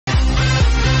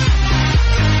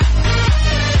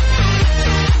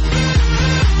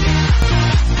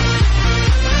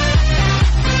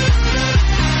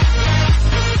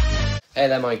Hey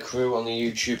there my crew on the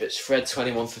YouTube, it's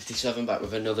Fred2157 back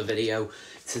with another video.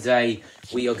 Today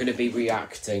we are going to be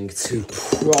reacting to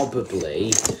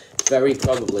very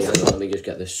probably, hang on, let me just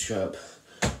get this straight,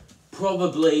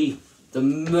 probably the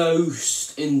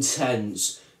most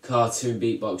intense cartoon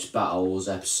beatbox battles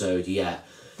episode yet.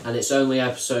 And it's only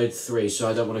episode 3, so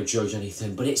I don't want to judge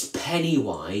anything, but it's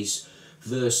Pennywise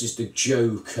versus the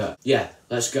Joker. Yeah,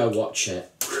 let's go watch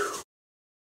it.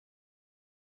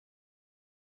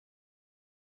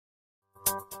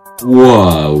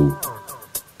 Whoa.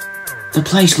 The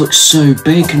place looks so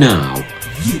big now.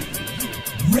 You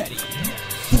ready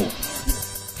for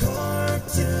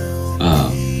cartoon?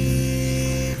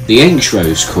 The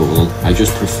intro's cool. I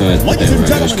just preferred the bit where it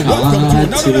goes cartoon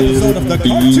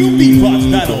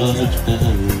beatbox battles.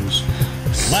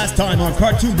 Last time on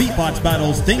Cartoon Beatbox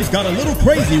Battles, things got a little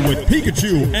crazy with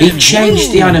Pikachu and he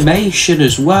changed the animation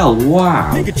as well,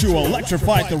 wow. Pikachu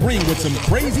electrified the ring with some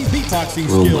crazy beatboxing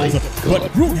skills,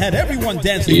 but Groot had everyone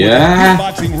dancing with a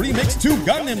beatboxing remix to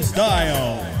Gangnam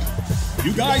Style.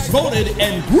 You guys voted,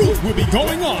 and Groot will be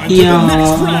going on to the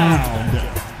next round.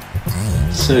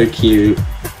 So cute.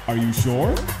 Are you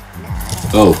sure?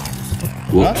 Oh.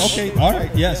 Whoops. Okay, alright,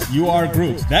 yes, you are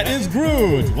Groot. That is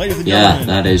Groot, ladies and gentlemen. Yeah,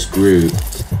 that is Groot.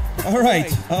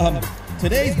 Alright,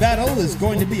 today's battle is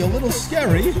going to be a little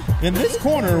scary. In this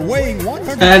corner, weighing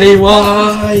 100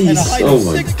 Pennywise! and a height oh of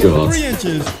my 6 God. to 3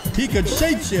 inches, he could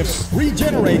shapeshift,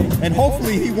 regenerate, and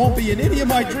hopefully he won't be in any of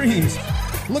my dreams.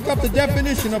 Look up the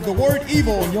definition of the word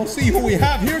evil and you'll see who we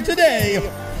have here today,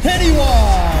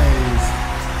 Pennywise!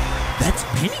 That's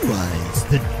Pennywise,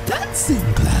 the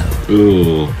dancing clown.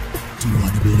 Ooh. Do you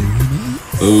want to believe me?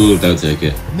 Ooh, don't take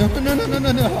it. No.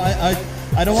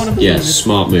 I don't want to believe it. Yeah,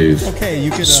 smart move. Okay,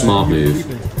 you can. Smart move.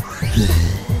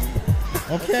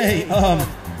 Okay,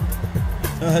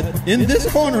 in this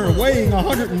corner, weighing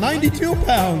 192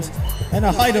 pounds and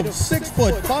a height of 6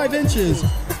 foot 5 inches,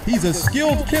 he's a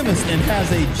skilled chemist and has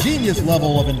a genius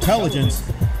level of intelligence.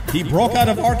 He broke out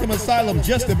of Arkham Asylum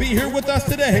just to be here with us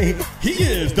today. He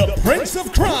is the Prince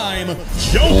of Crime,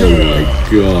 Joker. Oh my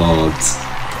God.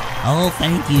 Oh,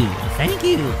 thank you. Thank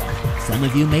you. Some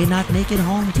of you may not make it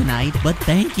home tonight, but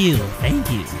thank you.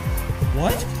 Thank you.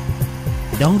 What?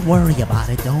 Don't worry about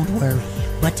it. Don't worry.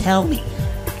 But tell me,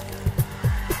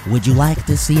 would you like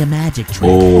to see a magic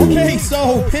trick? Oh. Okay,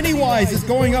 so Pennywise is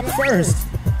going up first.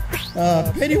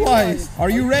 Pennywise, are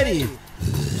you ready?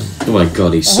 Oh my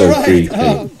God, he's so creepy.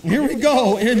 Here we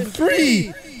go. In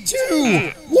 3,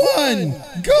 2, 1,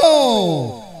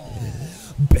 go!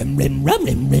 Red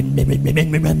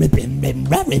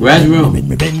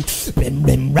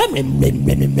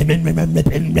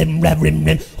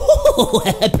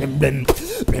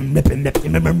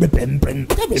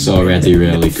It's already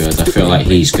really good. I feel like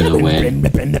he's gonna win.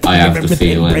 I have the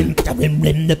feeling.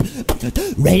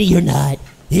 Ready or not,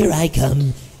 here I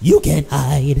come. You can't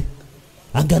hide.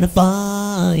 I'm gonna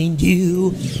find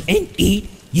you and eat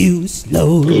you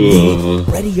slowly.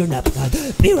 Ready or not,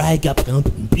 here I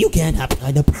come. You can't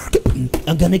hide.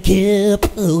 I'm gonna kill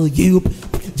you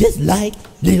just like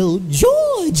little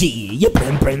Georgie.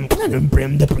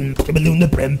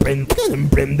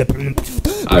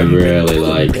 I really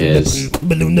like his.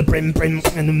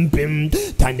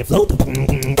 Time to float.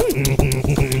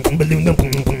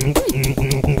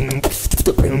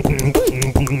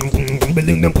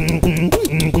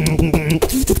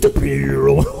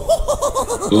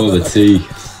 Oh, the teeth.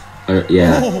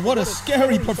 Yeah. Oh, what a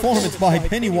scary performance by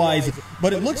Pennywise.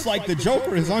 But it looks like the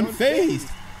Joker is unfazed.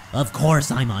 Of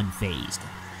course I'm unfazed.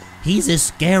 He's as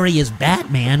scary as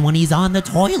Batman when he's on the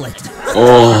toilet.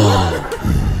 Oh.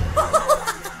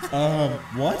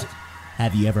 What?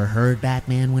 Have you ever heard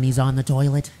Batman when he's on the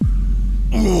toilet?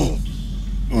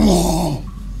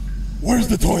 Where's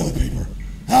the toilet paper?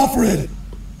 Alfred!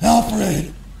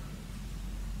 Alfred!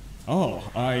 Oh,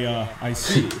 I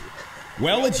see.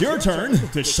 Well, it's your turn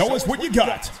to show us what you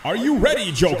got. Are you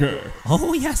ready, Joker?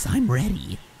 Oh, yes, I'm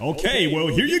ready. Okay, well,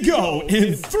 here you go.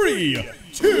 In 3,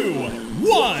 2,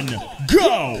 1,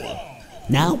 go!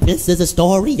 Now, this is a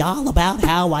story all about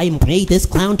how I made this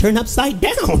clown turn upside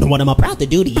down. What I'm about to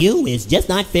do to you is just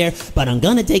not fair, but I'm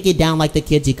gonna take it down like the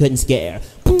kids you couldn't scare.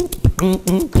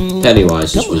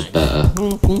 Pennywise was better.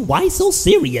 Why so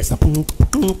serious? In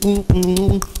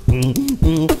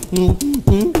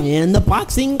the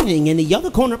boxing ring, in the other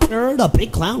corner, a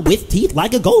big clown with teeth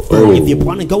like a gopher. Oh. If you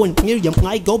wanna go in here, you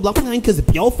might go blind, cause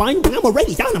if you'll find I'm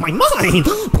already out of my mind.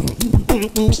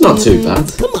 It's not too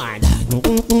bad. Come on.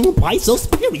 Why so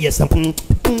serious?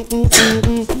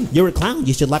 You're a clown,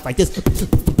 you should laugh like this.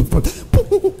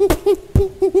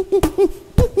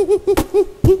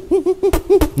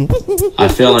 I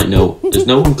feel like there's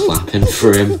no one clapping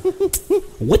for him.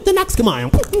 With the next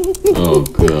command. Oh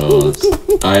god.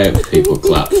 I hope people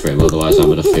clap for him, otherwise I'm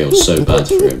gonna feel so bad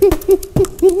for him.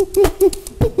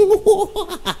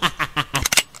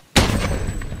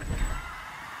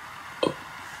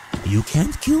 You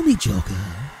can't kill me, Joker.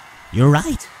 You're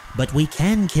right, but we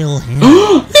can kill him.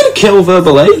 Kill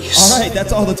Verbalase. Alright,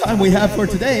 that's all the time we have for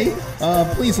today.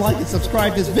 Please like and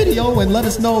subscribe this video and let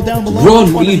us know down below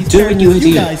Ron, what are you doing, you idiot?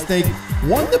 You guys think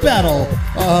won the battle.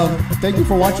 Thank you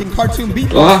for watching Cartoon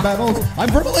Beatbox Battles. I'm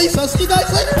Verbalase. I'll see you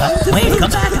guys later. Wait, come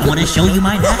back. I want to show you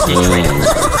my magic trick.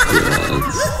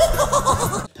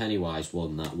 Pennywise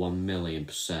won that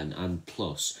 1,000,000%, and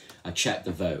plus, I checked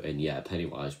the voting, yeah,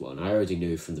 Pennywise won. I already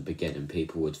knew from the beginning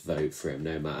people would vote for him,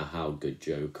 no matter how good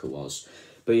Joker was.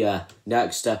 But yeah,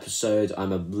 next episode,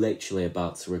 I'm literally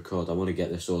about to record. I want to get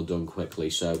this all done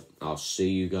quickly, so I'll see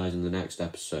you guys in the next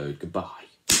episode. Goodbye.